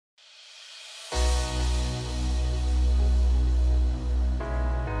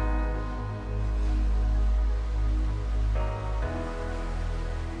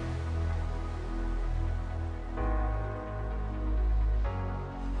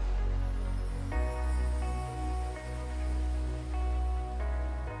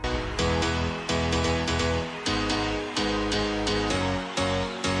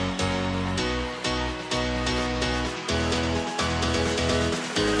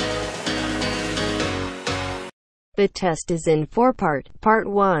The test is in 4 parts: Part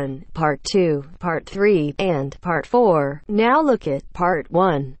 1, Part 2, Part 3, and Part 4. Now look at Part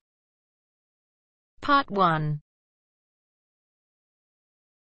 1. Part 1.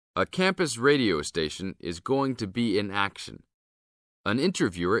 A campus radio station is going to be in action. An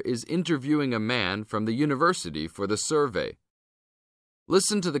interviewer is interviewing a man from the university for the survey.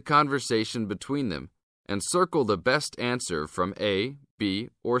 Listen to the conversation between them and circle the best answer from A, B,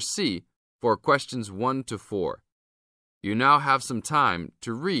 or C for questions 1 to 4. You now have some time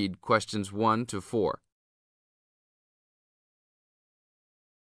to read questions 1 to 4.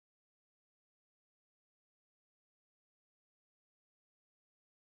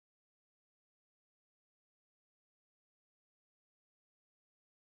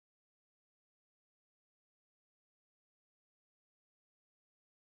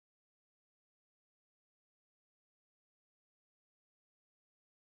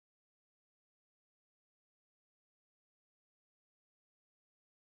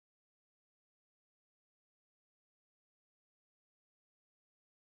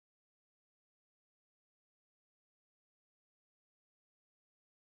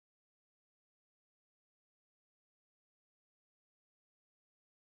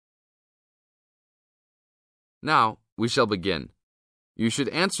 Now, we shall begin. You should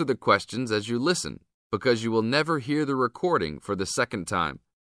answer the questions as you listen, because you will never hear the recording for the second time.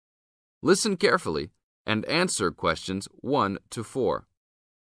 Listen carefully and answer questions 1 to 4.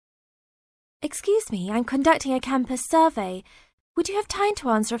 Excuse me, I'm conducting a campus survey. Would you have time to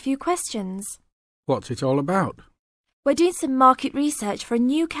answer a few questions? What's it all about? We're doing some market research for a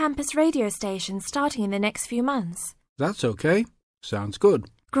new campus radio station starting in the next few months. That's okay. Sounds good.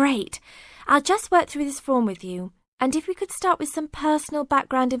 Great. I'll just work through this form with you. And if we could start with some personal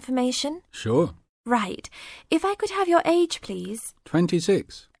background information? Sure. Right. If I could have your age, please.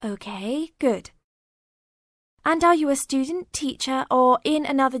 26. Okay, good. And are you a student, teacher, or in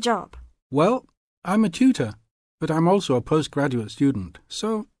another job? Well, I'm a tutor, but I'm also a postgraduate student,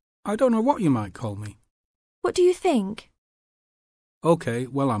 so I don't know what you might call me. What do you think? Okay,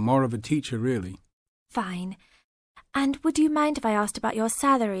 well, I'm more of a teacher, really. Fine. And would you mind if I asked about your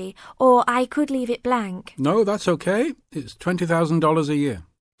salary, or I could leave it blank? No, that's okay. It's $20,000 a year.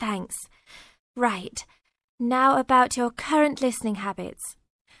 Thanks. Right. Now about your current listening habits.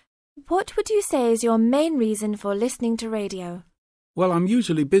 What would you say is your main reason for listening to radio? Well, I'm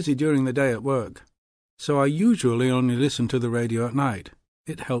usually busy during the day at work, so I usually only listen to the radio at night.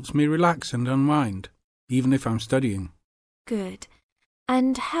 It helps me relax and unwind, even if I'm studying. Good.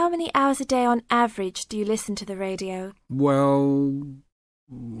 And how many hours a day on average do you listen to the radio? Well,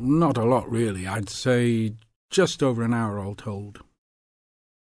 not a lot really. I'd say just over an hour all told.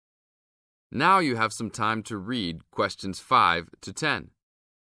 Now you have some time to read questions 5 to 10.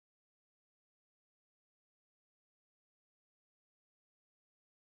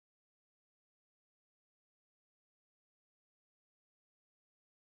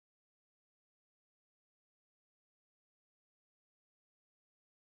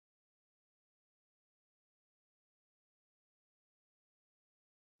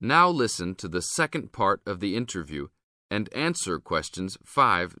 Now listen to the second part of the interview and answer questions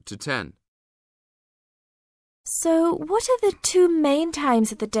 5 to 10. So, what are the 2 main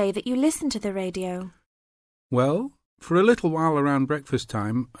times of the day that you listen to the radio? Well, for a little while around breakfast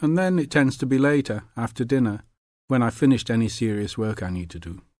time, and then it tends to be later, after dinner, when I've finished any serious work I need to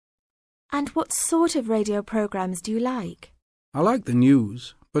do. And what sort of radio programs do you like? I like the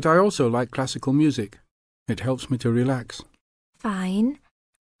news, but I also like classical music. It helps me to relax. Fine.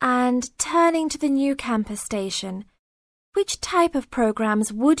 And turning to the new campus station, which type of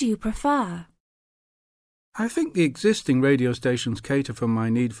programs would you prefer? I think the existing radio stations cater for my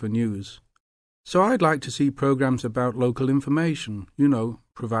need for news. So I'd like to see programs about local information,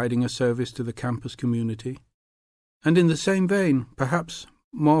 providing a service to the campus community. And in the same vein, perhaps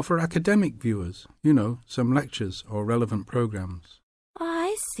more for academic viewers, some lectures or relevant programs.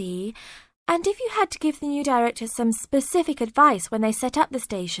 I see. And if you had to give the new director some specific advice when they set up the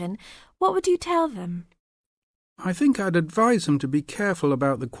station, what would you tell them? I think I'd advise them to be careful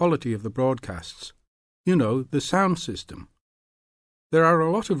about the quality of the broadcasts. The sound system. There are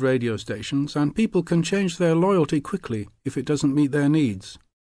a lot of radio stations and people can change their loyalty quickly if it doesn't meet their needs.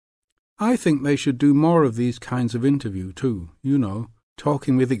 I think they should do more of these kinds of interview too,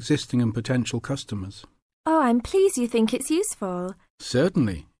 talking with existing and potential customers. Oh, I'm pleased you think it's useful.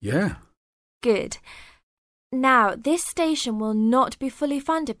 Certainly, yeah. Good. Now, this station will not be fully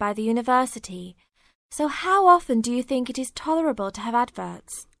funded by the university. So how often do you think it is tolerable to have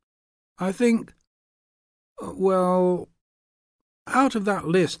adverts? I think, out of that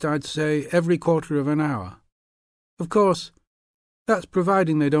list, I'd say every quarter of an hour. Of course, that's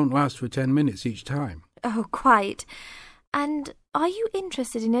providing they don't last for 10 minutes each time. Oh, quite. And are you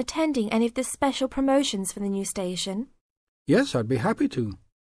interested in attending any of the special promotions for the new station? Yes, I'd be happy to,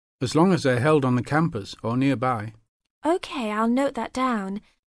 as long as they're held on the campus or nearby. OK, I'll note that down.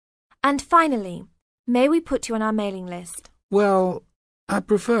 And finally, may we put you on our mailing list? Well, I'd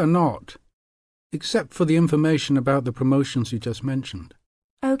prefer not, except for the information about the promotions you just mentioned.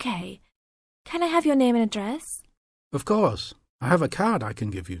 OK. Can I have your name and address? Of course. I have a card I can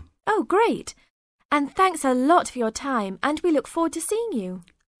give you. Oh, great. And thanks a lot for your time, and we look forward to seeing you.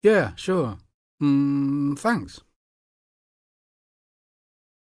 Yeah, sure. Thanks.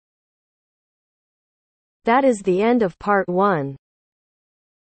 That is the end of part 1.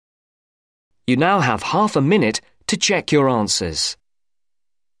 You now have half a minute to check your answers.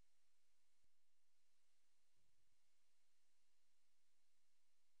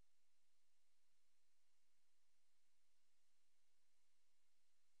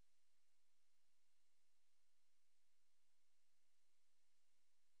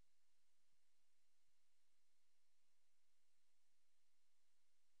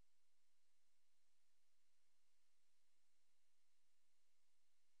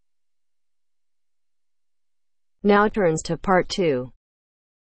 Now turns to part 2.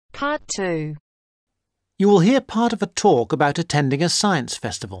 Part 2. You will hear part of a talk about attending a science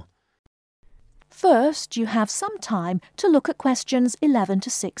festival. First, you have some time to look at questions 11 to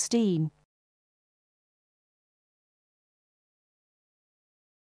 16.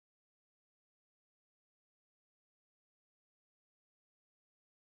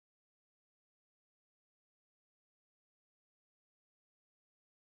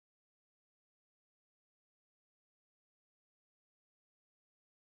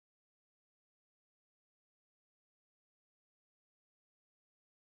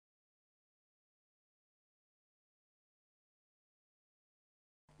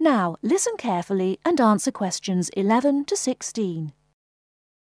 Now, listen carefully and answer questions 11 to 16.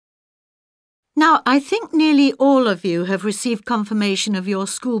 Now, I think nearly all of you have received confirmation of your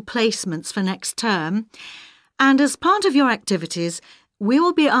school placements for next term, and as part of your activities, we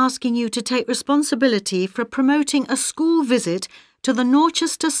will be asking you to take responsibility for promoting a school visit to the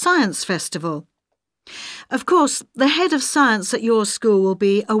Norchester Science Festival. Of course, the head of science at your school will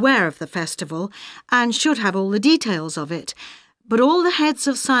be aware of the festival and should have all the details of it, but all the heads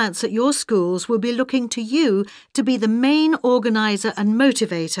of science at your schools will be looking to you to be the main organiser and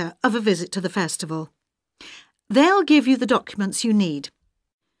motivator of a visit to the festival. They'll give you the documents you need.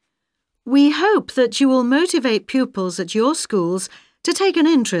 We hope that you will motivate pupils at your schools to take an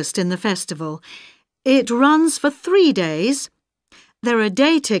interest in the festival. It runs for 3 days. There are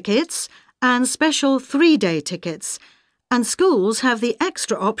day tickets and special 3-day tickets, and schools have the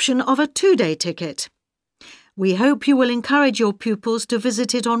extra option of a 2-day ticket. We hope you will encourage your pupils to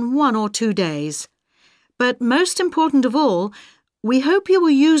visit it on 1 or 2 days. But most important of all, we hope you will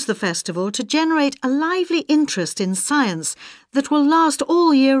use the festival to generate a lively interest in science that will last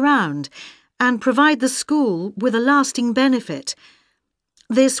all year round and provide the school with a lasting benefit.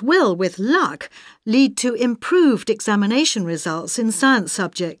 This will, with luck, lead to improved examination results in science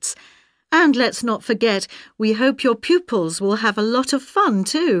subjects. And let's not forget, we hope your pupils will have a lot of fun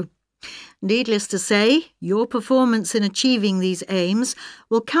too. Needless to say, your performance in achieving these aims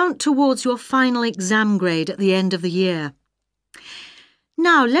will count towards your final exam grade at the end of the year.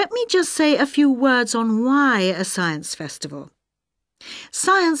 Now, let me just say a few words on why a science festival.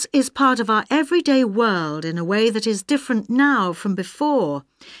 Science is part of our everyday world in a way that is different now from before.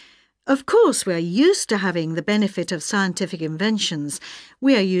 Of course, we are used to having the benefit of scientific inventions.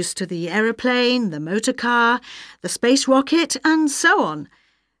 We are used to the aeroplane, the motor car, the space rocket, and so on.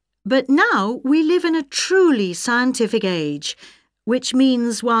 But now we live in a truly scientific age, which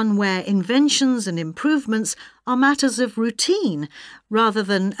means one where inventions and improvements are matters of routine rather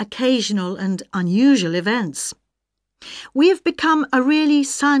than occasional and unusual events. We have become a really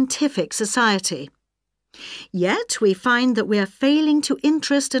scientific society. Yet we find that we are failing to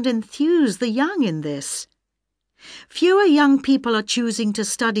interest and enthuse the young in this. Fewer young people are choosing to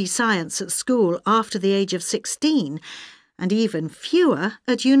study science at school after the age of 16, and even fewer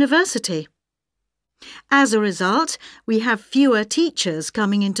at university. As a result, we have fewer teachers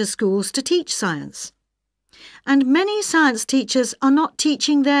coming into schools to teach science. And many science teachers are not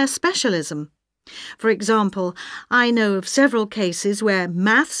teaching their specialism. For example, I know of several cases where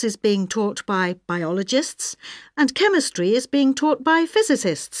maths is being taught by biologists and chemistry is being taught by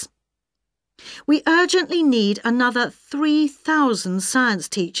physicists. We urgently need another 3,000 science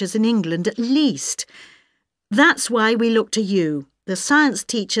teachers in England at least. That's why we look to you, the science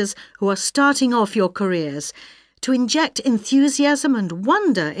teachers who are starting off your careers, to inject enthusiasm and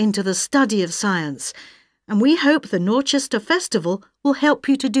wonder into the study of science, and we hope the Norchester Festival will help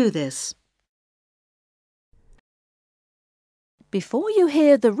you to do this. Before you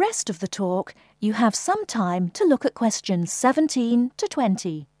hear the rest of the talk, you have some time to look at questions 17 to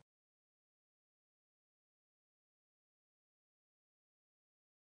 20.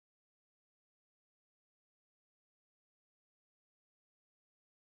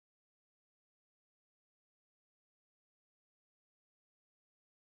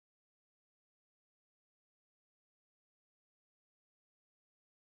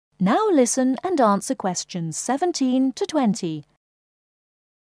 Now listen and answer questions 17 to 20.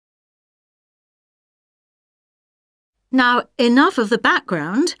 Now, enough of the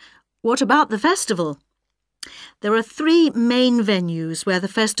background. What about the festival? There are 3 main venues where the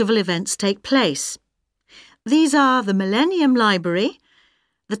festival events take place. These are the Millennium Library,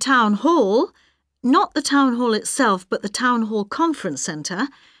 the Town Hall, not the Town Hall itself but the Town Hall Conference Centre,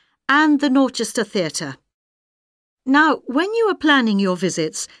 and the Norchester Theatre. Now, when you are planning your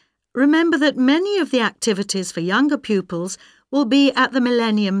visits, remember that many of the activities for younger pupils will be at the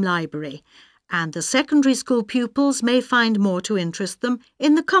Millennium Library, and the secondary school pupils may find more to interest them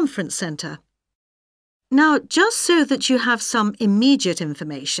in the Conference Centre. Now, just so that you have some immediate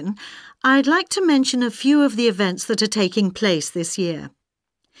information, I'd like to mention a few of the events that are taking place this year.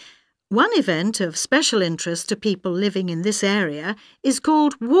 One event of special interest to people living in this area is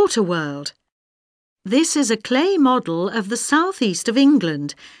called Waterworld. This is a clay model of the southeast of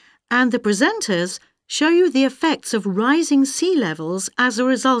England, and the presenters show you the effects of rising sea levels as a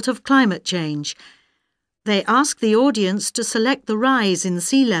result of climate change. They ask the audience to select the rise in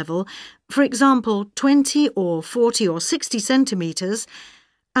sea level, for example 20 or 40 or 60 centimetres,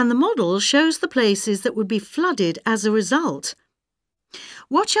 and the model shows the places that would be flooded as a result.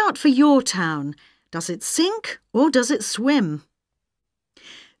 Watch out for your town. Does it sink or does it swim?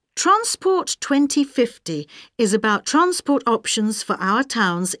 Transport 2050 is about transport options for our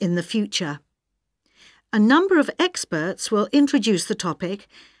towns in the future. A number of experts will introduce the topic,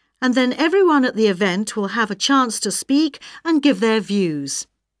 and then everyone at the event will have a chance to speak and give their views.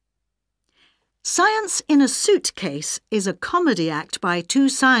 Science in a Suitcase is a comedy act by 2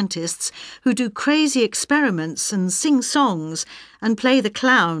 scientists who do crazy experiments and sing songs and play the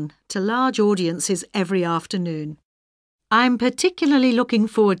clown to large audiences every afternoon. I'm particularly looking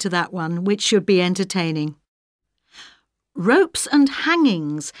forward to that one, which should be entertaining. Ropes and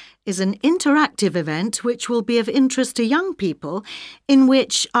Hangings is an interactive event which will be of interest to young people, in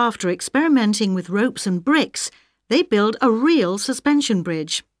which, after experimenting with ropes and bricks, they build a real suspension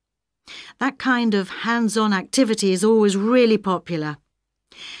bridge. That kind of hands-on activity is always really popular.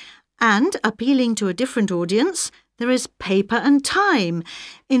 And, appealing to a different audience, there is Paper and Time,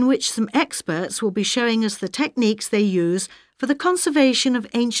 in which some experts will be showing us the techniques they use for the conservation of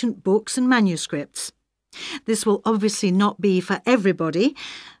ancient books and manuscripts. This will obviously not be for everybody,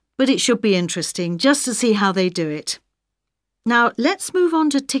 but it should be interesting just to see how they do it. Now, let's move on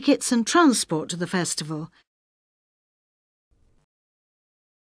to tickets and transport to the festival.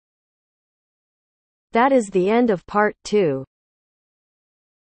 That is the end of part 2.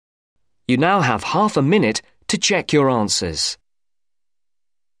 You now have half a minute to check your answers.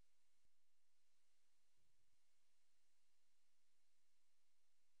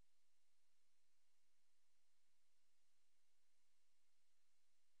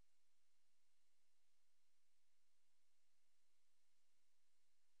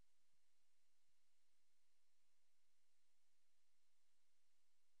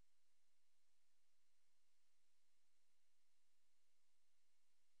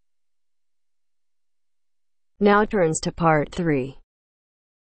 Now turns to part 3.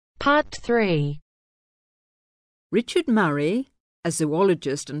 Part 3. Richard Murray, a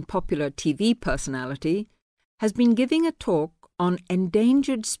zoologist and popular TV personality, has been giving a talk on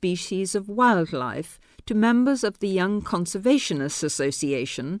endangered species of wildlife to members of the Young Conservationists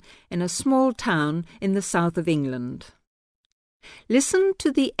Association in a small town in the south of England. Listen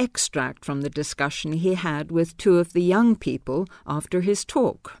to the extract from the discussion he had with 2 of the young people after his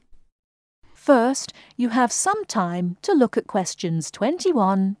talk. First, you have some time to look at questions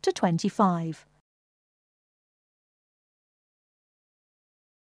 21 to 25.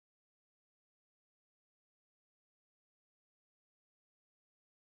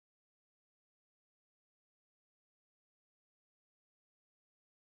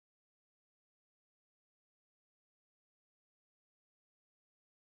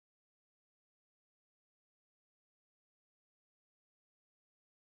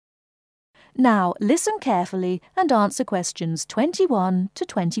 Now listen carefully and answer questions 21 to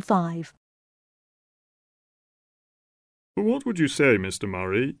 25. What would you say, Mr.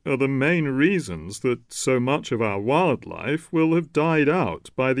 Murray, are the main reasons that so much of our wildlife will have died out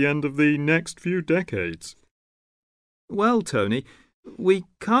by the end of the next few decades? Well, Tony, we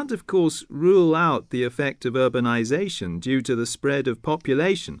can't, of course, rule out the effect of urbanization due to the spread of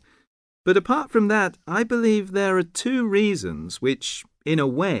population. But apart from that, I believe there are two reasons which, in a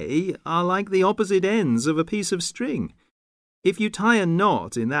way, are like the opposite ends of a piece of string. If you tie a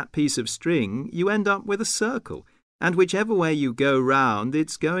knot in that piece of string, you end up with a circle, and whichever way you go round,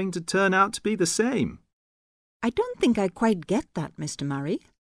 it's going to turn out to be the same. I don't think I quite get that, Mr. Murray.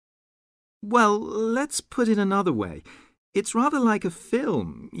 Well, let's put it another way. It's rather like a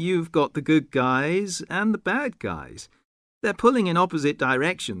film. You've got the good guys and the bad guys. They're pulling in opposite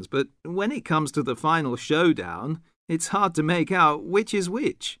directions, but when it comes to the final showdown, it's hard to make out which is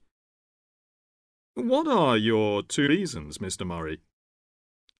which. What are your two reasons, Mr. Murray?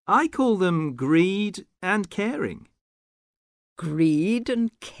 I call them greed and caring. Greed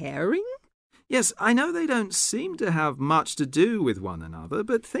and caring? Yes, I know they don't seem to have much to do with one another,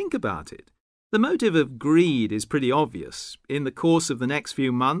 but think about it. The motive of greed is pretty obvious. In the course of the next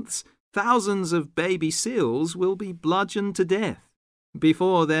few months, thousands of baby seals will be bludgeoned to death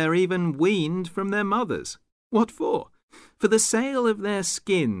before they're even weaned from their mothers. What for? For the sale of their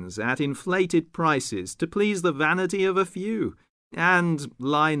skins at inflated prices to please the vanity of a few and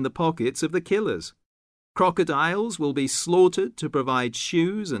line the pockets of the killers. Crocodiles will be slaughtered to provide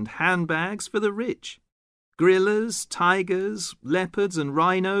shoes and handbags for the rich. Gorillas, tigers, leopards and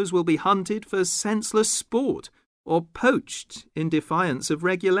rhinos will be hunted for senseless sport or poached in defiance of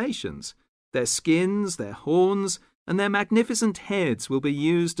regulations. Their skins, their horns, and their magnificent heads will be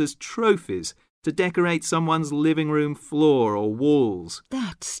used as trophies to decorate someone's living room floor or walls.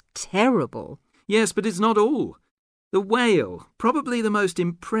 That's terrible. Yes, but it's not all. The whale, probably the most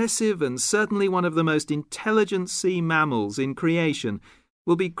impressive and certainly one of the most intelligent sea mammals in creation,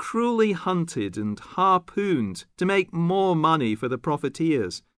 will be cruelly hunted and harpooned to make more money for the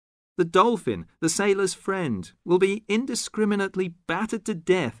profiteers. The dolphin, the sailor's friend, will be indiscriminately battered to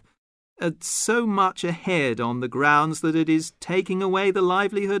death at so much a head on the grounds that it is taking away the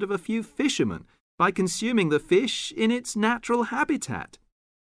livelihood of a few fishermen by consuming the fish in its natural habitat.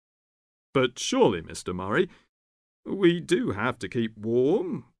 But surely, Mr. Murray, we do have to keep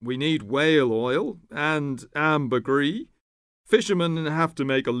warm. We need whale oil and ambergris. Fishermen have to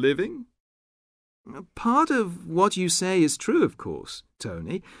make a living. Part of what you say is true, of course,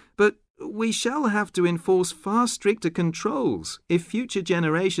 Tony, but we shall have to enforce far stricter controls if future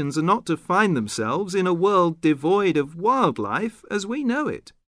generations are not to find themselves in a world devoid of wildlife as we know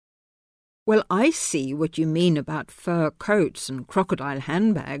it. Well, I see what you mean about fur coats and crocodile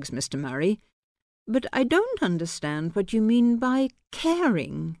handbags, Mr. Murray, but I don't understand what you mean by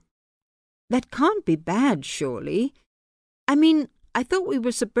caring. That can't be bad, surely. I mean, I thought we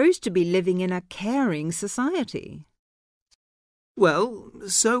were supposed to be living in a caring society. Well,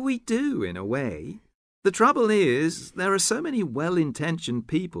 so we do, in a way. The trouble is, there are so many well-intentioned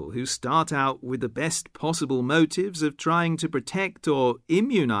people who start out with the best possible motives of trying to protect or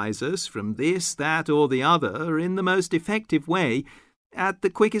immunize us from this, that, or the other in the most effective way, at the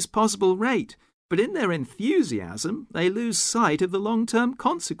quickest possible rate. But in their enthusiasm, they lose sight of the long-term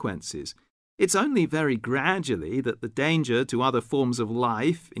consequences. It's only very gradually that the danger to other forms of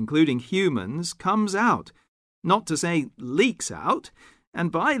life, including humans, comes out. Not to say leaks out,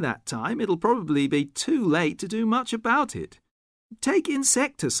 and by that time it'll probably be too late to do much about it. Take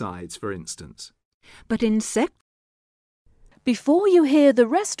insecticides, for instance. But Before you hear the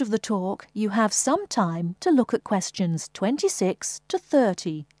rest of the talk, you have some time to look at questions 26 to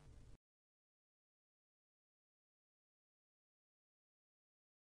 30.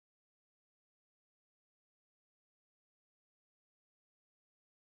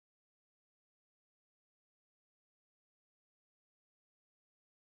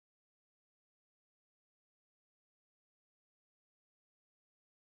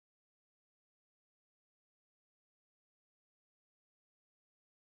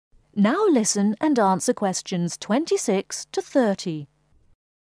 Now listen and answer questions 26 to 30.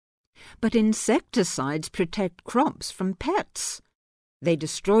 But insecticides protect crops from pests. They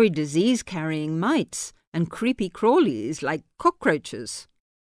destroy disease-carrying mites and creepy crawlies like cockroaches.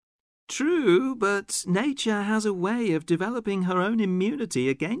 True, but nature has a way of developing her own immunity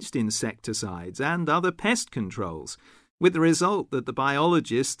against insecticides and other pest controls, with the result that the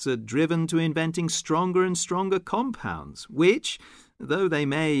biologists are driven to inventing stronger and stronger compounds, which, though they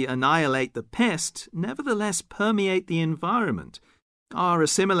may annihilate the pest, nevertheless permeate the environment, are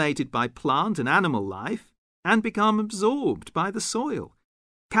assimilated by plant and animal life, and become absorbed by the soil.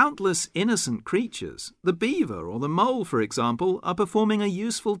 Countless innocent creatures, the beaver or the mole, for example, are performing a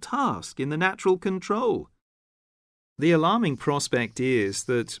useful task in the natural control. The alarming prospect is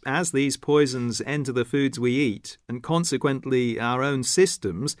that as these poisons enter the foods we eat, and consequently our own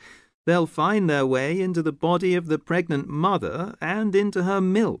systems, they'll find their way into the body of the pregnant mother and into her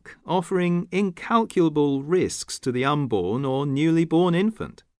milk, offering incalculable risks to the unborn or newly born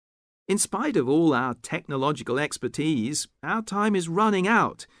infant. In spite of all our technological expertise, our time is running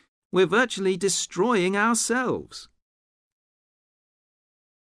out. We're virtually destroying ourselves.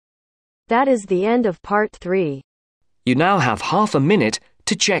 That is the end of part 3. You now have half a minute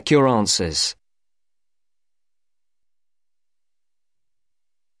to check your answers.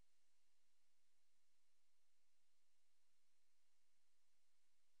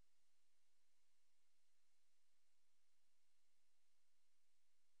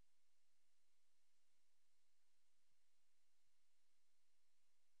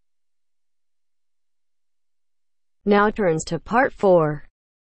 Now turns to part 4.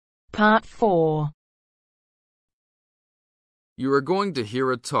 Part 4. You are going to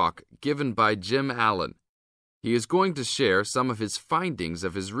hear a talk given by Jim Allen. He is going to share some of his findings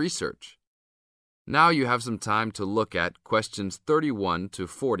of his research. Now you have some time to look at questions 31 to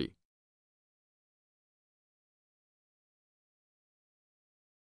 40.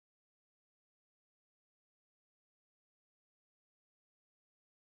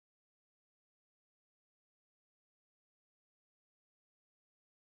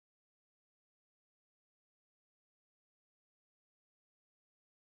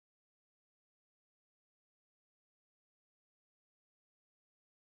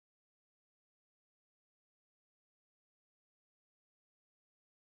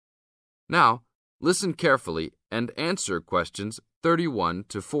 Now, listen carefully and answer questions 31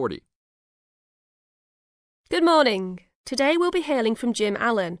 to 40. Good morning. Today we'll be hearing from Jim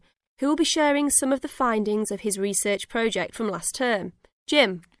Allen, who will be sharing some of the findings of his research project from last term.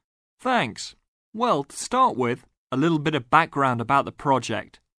 Jim. Thanks. Well, to start with, a little bit of background about the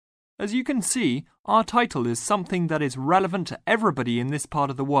project. As you can see, our title is something that is relevant to everybody in this part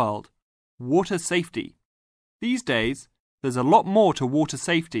of the world: water safety. These days, there's a lot more to water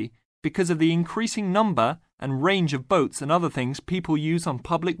safety because of the increasing number and range of boats and other things people use on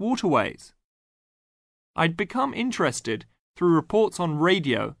public waterways. I'd become interested through reports on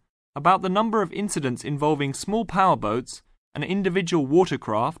radio about the number of incidents involving small powerboats and individual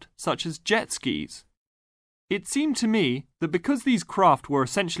watercraft such as jet skis. It seemed to me that because these craft were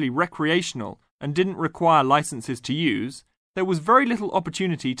essentially recreational and didn't require licenses to use, there was very little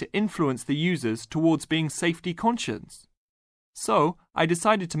opportunity to influence the users towards being safety conscious. So, I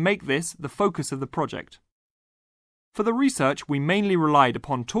decided to make this the focus of the project. For the research, we mainly relied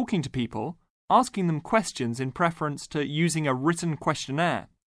upon talking to people, asking them questions in preference to using a written questionnaire.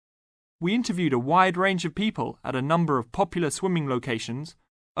 We interviewed a wide range of people at a number of popular swimming locations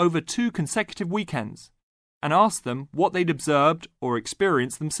over 2 consecutive weekends and asked them what they'd observed or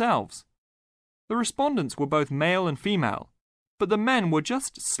experienced themselves. The respondents were both male and female, but the men were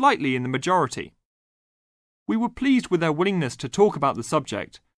just slightly in the majority. We were pleased with their willingness to talk about the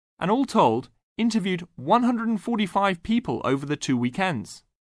subject, and all told, interviewed 145 people over the 2 weekends.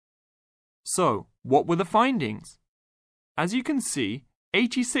 So, what were the findings? As you can see,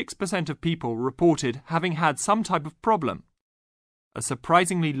 86% of people reported having had some type of problem. A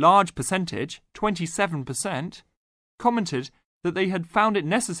surprisingly large percentage, 27%, commented that they had found it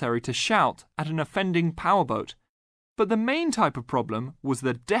necessary to shout at an offending powerboat, but the main type of problem was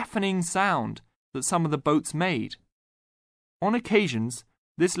the deafening sound that some of the boats made. On occasions,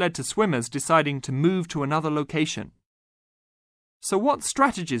 this led to swimmers deciding to move to another location. So what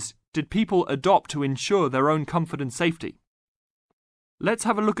strategies did people adopt to ensure their own comfort and safety? Let's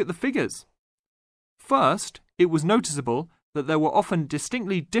have a look at the figures. First, it was noticeable that there were often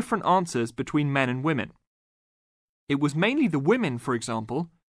distinctly different answers between men and women. It was mainly the women, for example,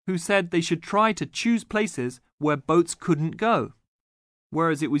 who said they should try to choose places where boats couldn't go,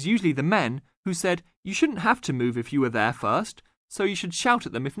 whereas it was usually the men who said you shouldn't have to move if you were there first, so you should shout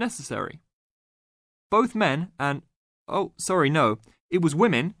at them if necessary. Both men and, it was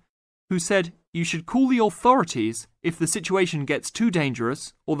women who said you should call the authorities if the situation gets too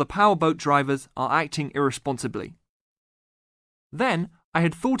dangerous or the powerboat drivers are acting irresponsibly. Then, I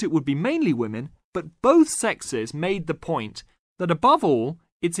had thought it would be mainly women, but both sexes made the point that above all,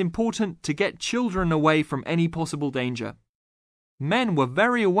 it's important to get children away from any possible danger. Men were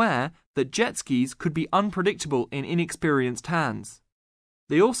very aware that jet skis could be unpredictable in inexperienced hands.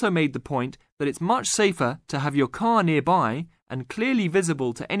 They also made the point that it's much safer to have your car nearby and clearly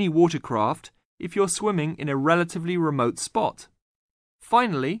visible to any watercraft if you're swimming in a relatively remote spot.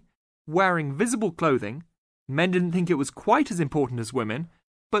 Finally, wearing visible clothing, men didn't think it was quite as important as women,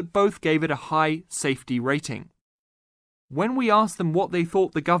 but both gave it a high safety rating. When we asked them what they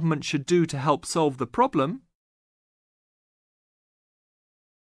thought the government should do to help solve the problem,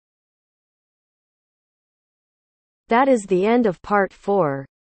 that is the end of part 4.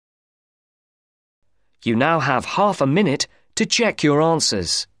 You now have half a minute to check your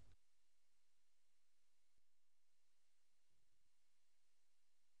answers.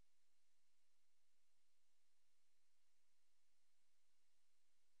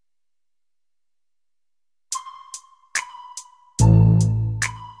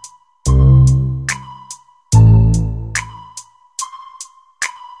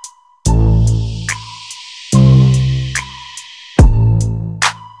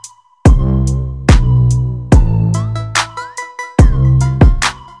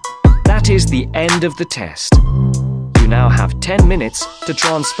 That is the end of the test. You now have 10 minutes to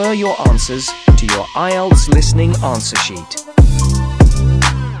transfer your answers to your Ielts listening answer sheet.